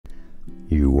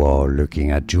You are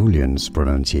looking at Julien's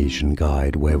pronunciation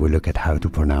guide, where we look at how to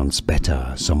pronounce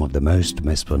better some of the most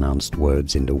mispronounced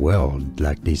words in the world,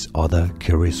 like this other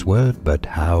curious word. But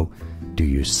how do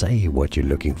you say what you're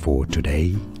looking for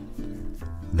today?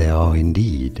 There are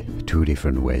indeed two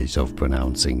different ways of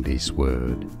pronouncing this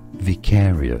word.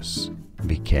 Vicarious,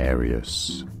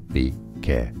 vicarious,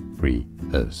 vicarious.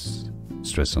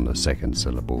 Stress on the second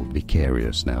syllable,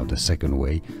 vicarious. Now the second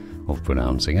way of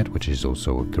pronouncing it, which is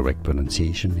also a correct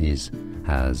pronunciation, is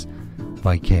as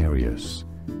vicarious.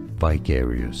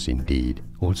 Vicarious indeed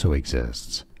also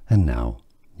exists, and now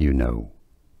you know.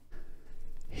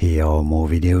 Here are more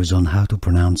videos on how to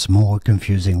pronounce more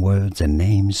confusing words and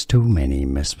names too many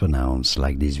mispronounced.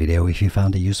 Like this video if you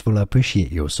found it useful. I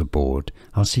appreciate your support.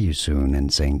 I'll see you soon,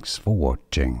 and thanks for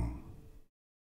watching.